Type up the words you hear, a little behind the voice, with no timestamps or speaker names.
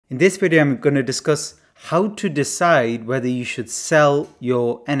In this video, I'm going to discuss how to decide whether you should sell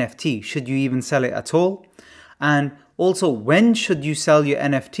your NFT. Should you even sell it at all? And also, when should you sell your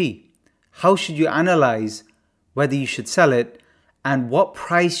NFT? How should you analyze whether you should sell it? And what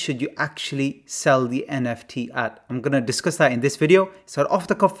price should you actually sell the NFT at? I'm going to discuss that in this video. So off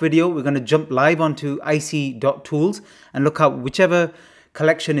the cuff video, we're going to jump live onto ic.tools and look at whichever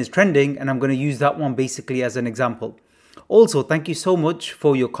collection is trending. And I'm going to use that one basically as an example. Also, thank you so much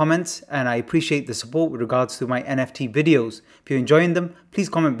for your comments and I appreciate the support with regards to my NFT videos. If you're enjoying them, please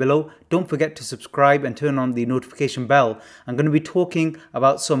comment below. Don't forget to subscribe and turn on the notification bell. I'm going to be talking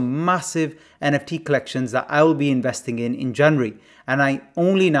about some massive NFT collections that I will be investing in January. And I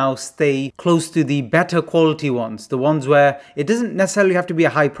only now stay close to the better quality ones, the ones where it doesn't necessarily have to be a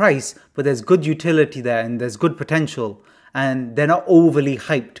high price, but there's good utility there and there's good potential. And they're not overly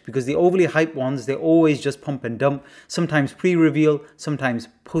hyped, because the overly hyped ones, they always just pump and dump, sometimes pre-reveal, sometimes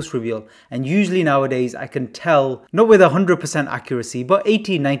post-reveal. And usually nowadays I can tell, not with 100% accuracy, but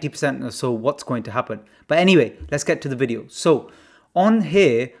 80-90% or so what's going to happen. But anyway, let's get to the video. So on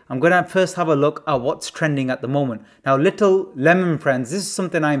here, I'm going to first have a look at what's trending at the moment. Now, Little Lemon Friends, this is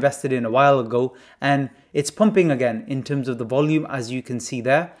something I invested in a while ago, and it's pumping again in terms of the volume, as you can see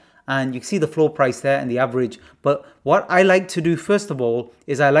there. And you can see the floor price there and the average. But what I like to do first of all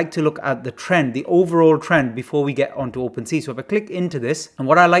is I like to look at the trend, the overall trend, before we get onto Opensea. So if I click into this, and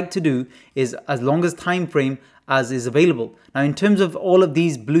what I like to do is as long as time frame as is available. Now in terms of all of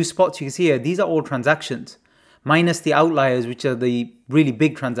these blue spots you can see here, these are all transactions, minus the outliers, which are the really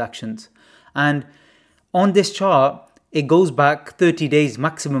big transactions. And on this chart, it goes back 30 days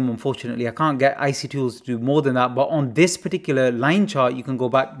maximum, unfortunately. I can't get IC Tools to do more than that. But on this particular line chart, you can go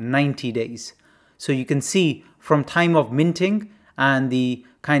back 90 days. So you can see from time of minting and the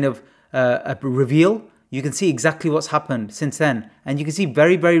kind of reveal, you can see exactly what's happened since then. And you can see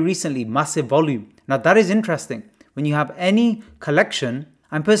very, very recently, massive volume. Now that is interesting. When you have any collection,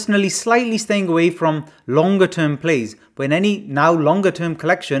 I'm personally slightly staying away from longer term plays. But in any now longer term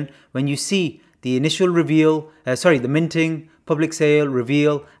collection, when you see the initial reveal, the minting, public sale,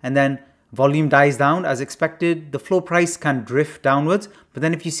 reveal, and then volume dies down as expected, the floor price can drift downwards. But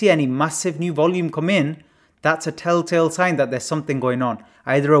then if you see any massive new volume come in, that's a telltale sign that there's something going on.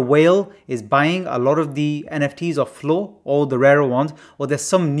 Either a whale is buying a lot of the NFTs off floor, or the rarer ones, or there's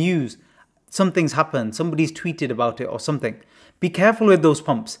some news, something's happened, somebody's tweeted about it or something. Be careful with those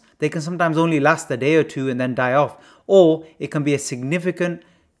pumps. They can sometimes only last a day or two and then die off. Or it can be a significant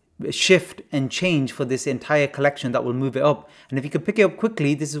shift and change for this entire collection that will move it up. And if you can pick it up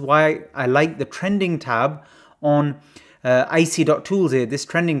quickly, this is why I like the trending tab on ic.tools here, this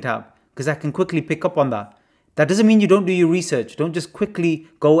trending tab, because I can quickly pick up on that. That doesn't mean you don't do your research. Don't just quickly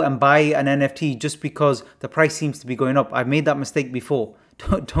go and buy an NFT just because the price seems to be going up. I've made that mistake before.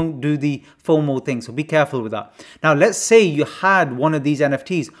 Don't do the FOMO thing. So be careful with that. Now, let's say you had one of these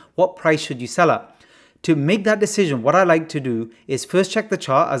NFTs. What price should you sell at? To make that decision, what I like to do is first check the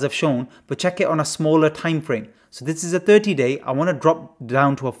chart as I've shown, but check it on a smaller time frame. So this is a 30-day. I want to drop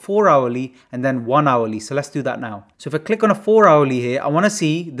down to a 4-hourly and then 1-hourly. So let's do that now. So if I click on a 4-hourly here, I want to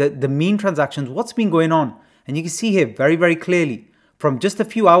see the mean transactions, what's been going on. And you can see here very, very clearly from just a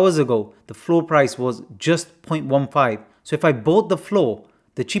few hours ago, the floor price was just 0.15. So if I bought the floor,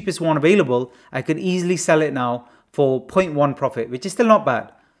 the cheapest one available, I could easily sell it now for 0.1 profit, which is still not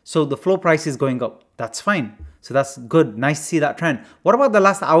bad. So the floor price is going up. That's fine. So that's good. Nice to see that trend. What about the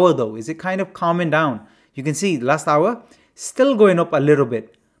last hour though? Is it kind of calming down? You can see the last hour still going up a little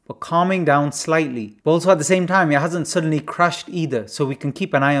bit, but calming down slightly. But also at the same time, it hasn't suddenly crashed either. So we can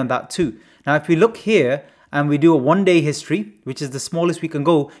keep an eye on that too. Now, if we look here and we do a 1-day history, which is the smallest we can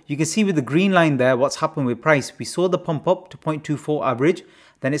go, you can see with the green line there, what's happened with price. We saw the pump up to 0.24 average,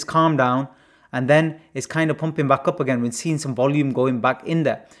 then it's calmed down. And then it's kind of pumping back up again. We're seeing some volume going back in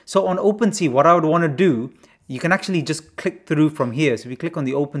there. So on Opensea, what I would want to do, you can actually just click through from here. So if you click on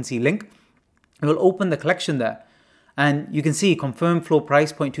the Opensea link, it will open the collection there. And you can see confirmed floor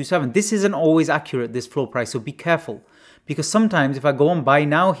price 0.27. This isn't always accurate, this floor price. So be careful. Because sometimes if I go on buy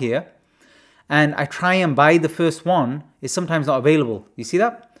now here, and I try and buy the first one, it's sometimes not available. You see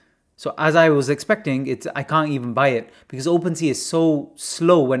that? So as I was expecting, I can't even buy it because Opensea is so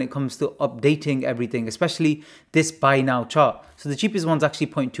slow when it comes to updating everything, especially this buy now chart. So the cheapest one's actually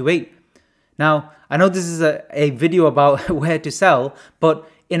 0.28. Now, I know this is a video about where to sell, but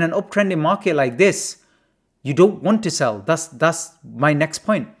in an uptrending market like this, you don't want to sell. That's my next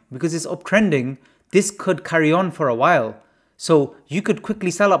point, because it's uptrending. This could carry on for a while. So you could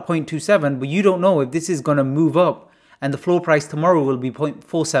quickly sell at 0.27, but you don't know if this is going to move up. And the floor price tomorrow will be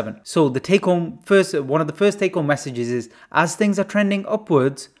 0.47. So the take home one of the first take home messages is, as things are trending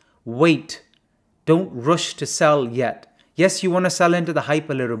upwards, wait. Don't rush to sell yet. Yes, you want to sell into the hype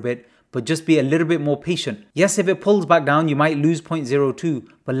a little bit, but just be a little bit more patient. Yes, if it pulls back down, you might lose 0.02,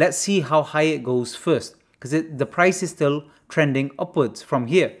 but let's see how high it goes first, because the price is still trending upwards from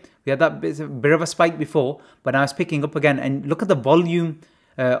here. We had that bit of a spike before, but now it's picking up again. And look at the volume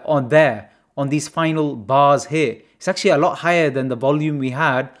on these final bars here. It's actually a lot higher than the volume we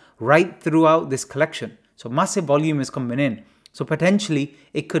had right throughout this collection. So massive volume is coming in. So potentially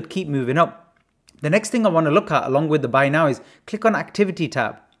it could keep moving up. The next thing I want to look at along with the buy now is click on activity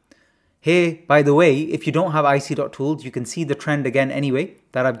tab. Here, by the way, if you don't have ic.tools, you can see the trend again anyway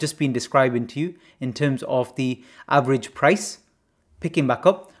that I've just been describing to you in terms of the average price picking back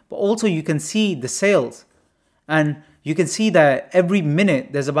up. But also you can see the sales, and you can see that every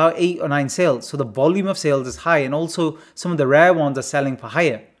minute there's about 8 or 9 sales. So the volume of sales is high, and also some of the rare ones are selling for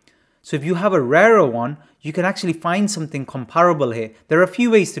higher. So if you have a rarer one, you can actually find something comparable here. There are a few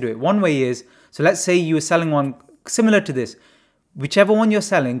ways to do it. One way is, so let's say you were selling one similar to this. Whichever one you're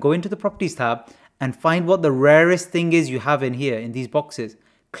selling, go into the properties tab and find what the rarest thing is you have in here in these boxes.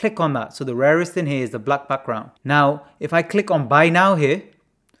 Click on that. So the rarest in here is the black background. Now, if I click on buy now here,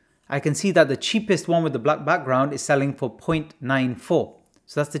 I can see that the cheapest one with the black background is selling for 0.94.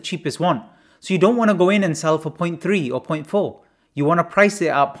 So that's the cheapest one. So you don't want to go in and sell for 0.3 or 0.4. You want to price it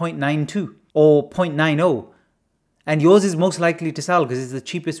at 0.92 or 0.90. And yours is most likely to sell because it's the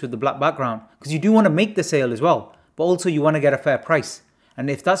cheapest with the black background. Because you do want to make the sale as well, but also you want to get a fair price. And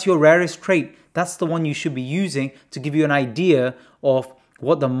if that's your rarest trait, that's the one you should be using to give you an idea of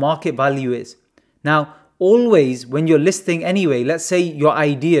what the market value is. Now, always when you're listing anyway, let's say your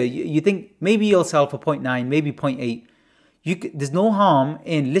idea, you think maybe you'll sell for 0.9, maybe 0.8. There's no harm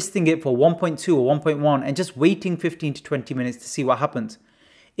in listing it for 1.2 or 1.1 and just waiting 15 to 20 minutes to see what happens.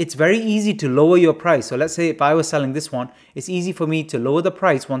 It's very easy to lower your price. So let's say if I was selling this one, it's easy for me to lower the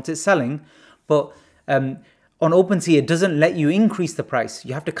price once it's selling, but on Opensea, it doesn't let you increase the price.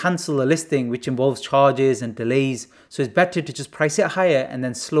 You have to cancel the listing, which involves charges and delays. So it's better to just price it higher and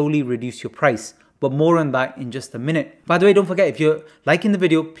then slowly reduce your price. But more on that in just a minute. By the way, don't forget, if you're liking the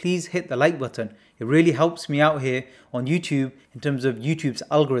video, please hit the like button. It really helps me out here on YouTube in terms of YouTube's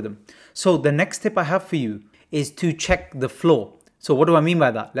algorithm. So the next tip I have for you is to check the floor. So what do I mean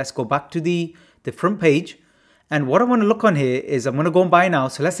by that? Let's go back to the front page. And what I want to look on here is I'm going to go and buy now.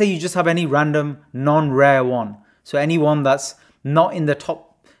 So let's say you just have any random non-rare one. So any one that's not in the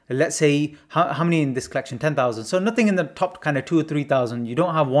top, let's say, how many in this collection? 10,000. So nothing in the top kind of 2,000 or 3,000. You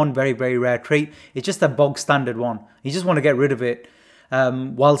don't have one very, very rare trait. It's just a bog standard one. You just want to get rid of it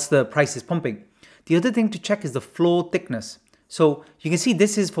whilst the price is pumping. The other thing to check is the floor thickness. So you can see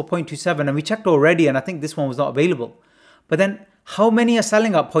this is for 0.27 and we checked already and I think this one was not available. But then how many are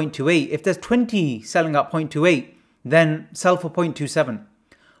selling at 0.28? If there's 20 selling at 0.28, then sell for 0.27.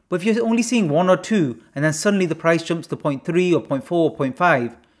 But if you're only seeing 1 or 2 and then suddenly the price jumps to 0.3 or 0.4 or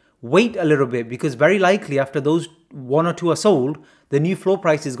 0.5, wait a little bit because very likely after those 1 or 2 are sold, the new floor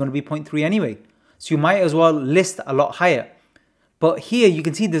price is going to be 0.3 anyway. So you might as well list a lot higher. But here you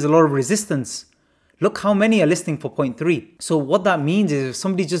can see there's a lot of resistance. Look how many are listing for 0.3. So what that means is if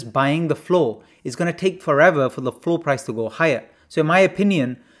somebody's just buying the floor, it's going to take forever for the floor price to go higher. So in my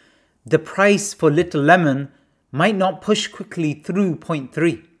opinion, the price for Little Lemon might not push quickly through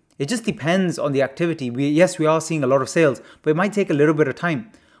 0.3. It just depends on the activity. Yes, we are seeing a lot of sales, but it might take a little bit of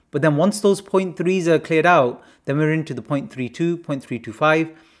time. But then once those 0.3s are cleared out, then we're into the 0.32,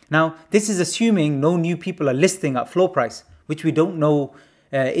 0.325. Now, this is assuming no new people are listing at floor price, which we don't know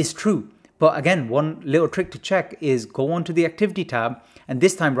is true. But again, one little trick to check is go onto the activity tab and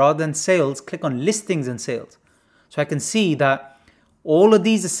this time rather than sales, click on listings and sales. So I can see that all of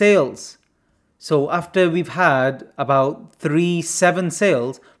these are sales. So after we've had about 7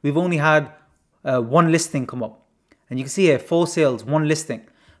 sales, we've only had 1 listing come up. And you can see here 4 sales, 1 listing.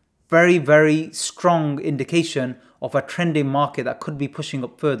 Very, very strong indication of a trending market that could be pushing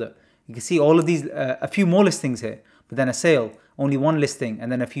up further. You can see all of these, a few more listings here, but then a sale, only 1 listing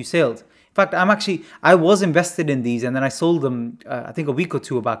and then a few sales. In fact, I was invested in these and then I sold them, I think a week or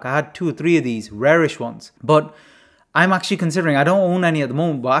 2 back. I had 2 or 3 of these rarish ones, but I'm actually considering, I don't own any at the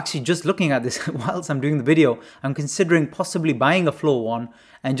moment, but actually just looking at this whilst I'm doing the video, I'm considering possibly buying a floor one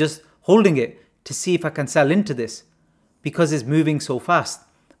and just holding it to see if I can sell into this because it's moving so fast.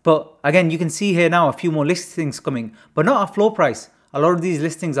 But again, you can see here now a few more listings coming, but not at floor price. A lot of these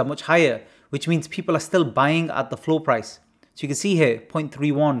listings are much higher, which means people are still buying at the floor price. So you can see here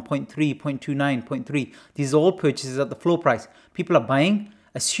 0.31, 0.3, 0.29, 0.3. These are all purchases at the floor price. People are buying,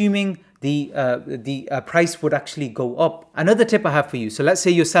 assuming the price would actually go up. Another tip I have for you. So let's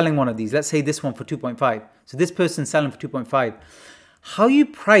say you're selling one of these. Let's say this one for 2.5. So this person's selling for 2.5. How you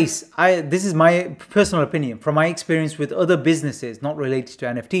price, this is my personal opinion from my experience with other businesses not related to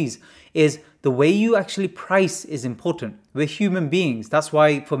NFTs, is the way you actually price is important. We're human beings. That's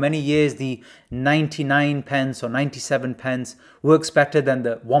why for many years the 99 pence or 97 pence works better than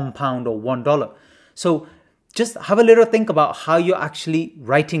the £1 or $1. So just have a little think about how you're actually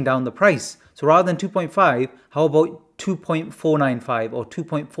writing down the price. So rather than 2.5, how about 2.495 or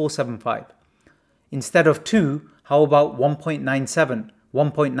 2.475? Instead of 2, how about 1.97,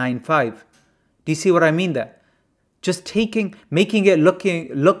 1.95? Do you see what I mean there? Just making it look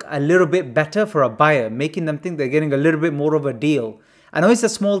a little bit better for a buyer, making them think they're getting a little bit more of a deal. I know it's a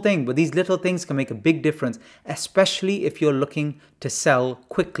small thing, but these little things can make a big difference, especially if you're looking to sell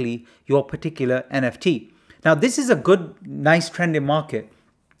quickly your particular NFT. Now, this is a good, nice trending market,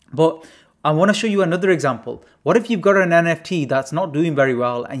 but I want to show you another example. What if you've got an NFT that's not doing very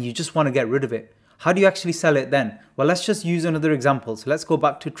well and you just want to get rid of it? How do you actually sell it then? Well, let's just use another example. So let's go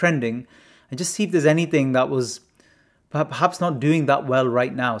back to trending and just see if there's anything that was perhaps not doing that well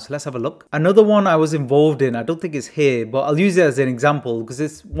right now. So let's have a look. Another one I was involved in, I don't think it's here, but I'll use it as an example because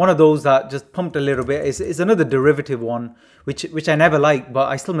it's one of those that just pumped a little bit. It's another derivative one, which I never like, but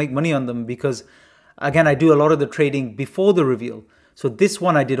I still make money on them because, again, I do a lot of the trading before the reveal. So this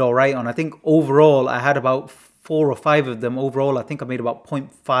one I did all right on. I think overall I had about 4 or 5 of them. Overall, I think I made about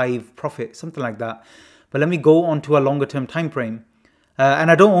 0.5 profit, something like that. But let me go on to a longer term time frame. And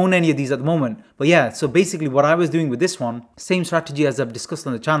I don't own any of these at the moment. But yeah, so basically what I was doing with this one, same strategy as I've discussed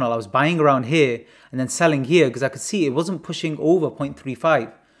on the channel. I was buying around here and then selling here because I could see it wasn't pushing over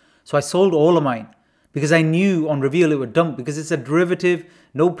 0.35. So I sold all of mine because I knew on reveal it would dump because it's a derivative,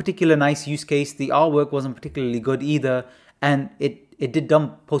 no particular nice use case. The artwork wasn't particularly good either. And it did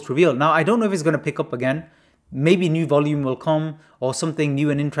dump post reveal. Now, I don't know if it's going to pick up again. Maybe new volume will come or something new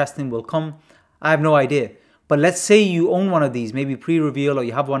and interesting will come. I have no idea. But let's say you own one of these, maybe pre-reveal or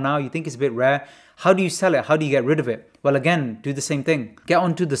you have one now, you think it's a bit rare. How do you sell it? How do you get rid of it? Well, again, do the same thing. Get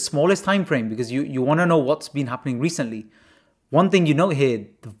onto the smallest time frame because you want to know what's been happening recently. One thing you note here,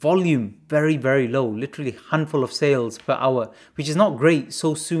 the volume, very, very low, literally handful of sales per hour, which is not great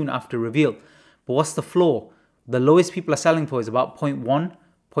so soon after reveal. But what's the floor? The lowest people are selling for is about 0.1,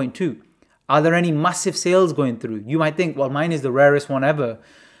 0.2. Are there any massive sales going through? You might think, well, mine is the rarest one ever.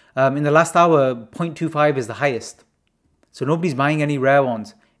 In the last hour, 0.25 is the highest. So nobody's buying any rare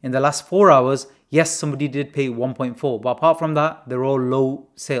ones. In the last 4 hours, yes, somebody did pay 1.4. But apart from that, they're all low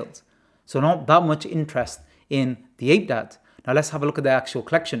sales. So not that much interest in the ape dat. Now let's have a look at the actual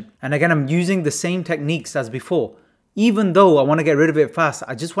collection. And again, I'm using the same techniques as before. Even though I want to get rid of it fast,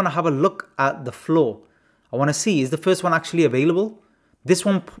 I just want to have a look at the floor. I want to see, is the first one actually available? This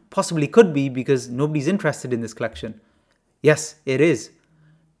one possibly could be because nobody's interested in this collection. Yes, it is.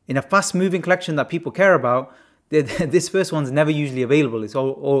 In a fast-moving collection that people care about, this first one's never usually available. It's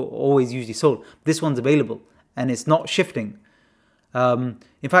always usually sold. This one's available and it's not shifting. In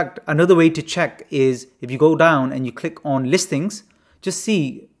fact, another way to check is if you go down and you click on listings, just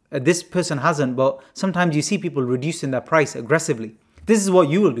see this person hasn't, but sometimes you see people reducing their price aggressively. This is what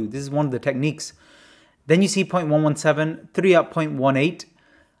you will do. This is one of the techniques. Then you see 0.117, 3 at 0.18,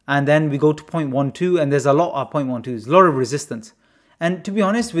 and then we go to 0.12, and there's a lot at 0.12. There's a lot of resistance. And to be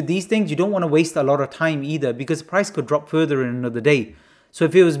honest, with these things, you don't want to waste a lot of time either because the price could drop further in another day. So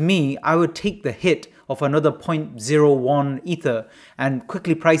if it was me, I would take the hit of another 0.01 Ether and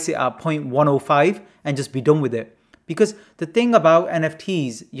quickly price it at 0.105 and just be done with it. Because the thing about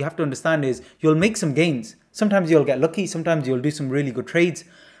NFTs you have to understand is you'll make some gains. Sometimes you'll get lucky, sometimes you'll do some really good trades.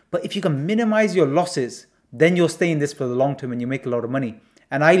 But if you can minimize your losses, then you'll stay in this for the long term and you make a lot of money.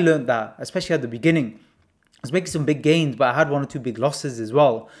 And I learned that, especially at the beginning. I was making some big gains, but I had 1 or 2 big losses as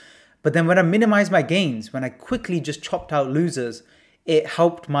well. But then when I minimized my gains, when I quickly just chopped out losers, it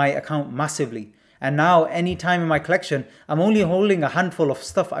helped my account massively. And now anytime in my collection, I'm only holding a handful of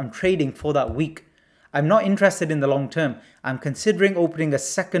stuff I'm trading for that week. I'm not interested in the long term. I'm considering opening a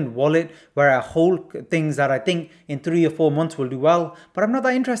second wallet where I hold things that I think in 3 or 4 months will do well. But I'm not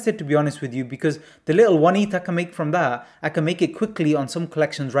that interested, to be honest with you, because the little 1 ETH I can make from that, I can make it quickly on some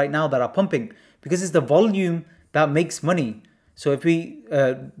collections right now that are pumping because it's the volume that makes money. So if we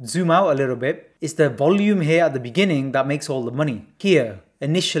zoom out a little bit, it's the volume here at the beginning that makes all the money here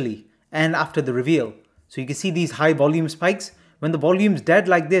initially and after the reveal. So you can see these high volume spikes. When the volume's dead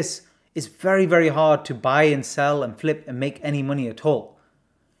like this, it's very, very hard to buy and sell and flip and make any money at all.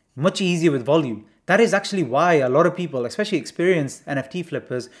 Much easier with volume. That is actually why a lot of people, especially experienced NFT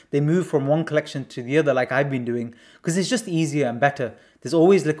flippers, they move from one collection to the other like I've been doing because it's just easier and better. There's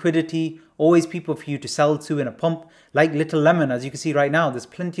always liquidity, always people for you to sell to in a pump. Like Little Lemon, as you can see right now, there's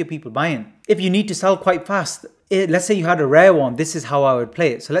plenty of people buying. If you need to sell quite fast, let's say you had a rare one, this is how I would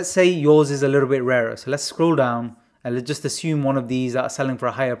play it. So let's say yours is a little bit rarer. So let's scroll down and let's just assume one of these that are selling for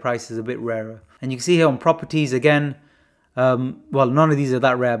a higher price is a bit rarer. And you can see here on properties again, well, none of these are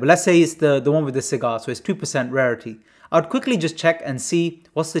that rare, but let's say it's the one with the cigar. So it's 2% rarity. I would quickly just check and see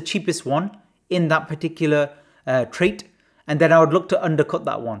what's the cheapest one in that particular trait. And then I would look to undercut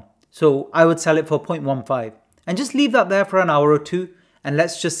that one. So I would sell it for 0.15 and just leave that there for an hour or two. And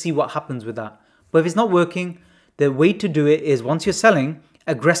let's just see what happens with that. But if it's not working, the way to do it is once you're selling,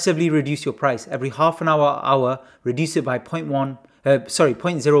 aggressively reduce your price. Every half an hour, reduce it by 0.01,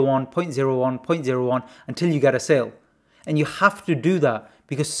 0.01, 0.01 until you get a sale. And you have to do that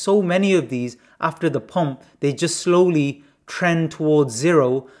because so many of these, after the pump, they just slowly trend towards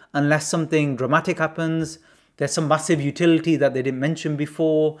zero unless something dramatic happens. There's some massive utility that they didn't mention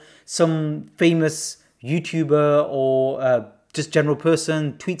before, some famous YouTuber or just general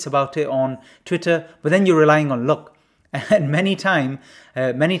person tweets about it on Twitter, but then you're relying on luck. And many times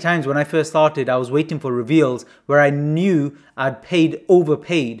when I first started, I was waiting for reveals where I knew I'd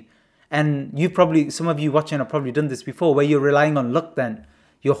overpaid. And some of you watching have probably done this before, where you're relying on luck then.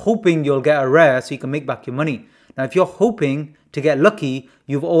 You're hoping you'll get a rare so you can make back your money. Now, if you're hoping to get lucky,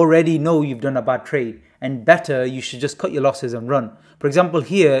 you've already know you've done a bad trade. And better, you should just cut your losses and run. For example,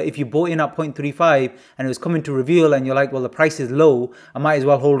 here, if you bought in at 0.35 and it was coming to reveal and you're like, well, the price is low, I might as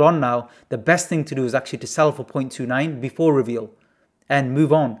well hold on now. The best thing to do is actually to sell for 0.29 before reveal and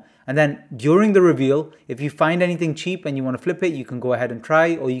move on. And then during the reveal, if you find anything cheap and you want to flip it, you can go ahead and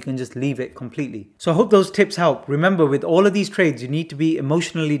try, or you can just leave it completely. So I hope those tips help. Remember, with all of these trades, you need to be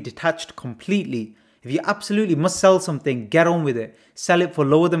emotionally detached completely. If you absolutely must sell something, get on with it. Sell it for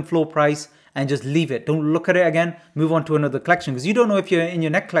lower than floor price and just leave it. Don't look at it again. Move on to another collection, because you don't know if you're in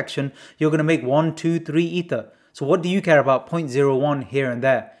your next collection, you're going to make 1, 2, 3 ether. So what do you care about 0.01 here and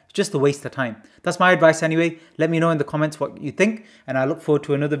there? It's just a waste of time. That's my advice anyway. Let me know in the comments what you think, and I look forward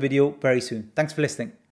to another video very soon. Thanks for listening.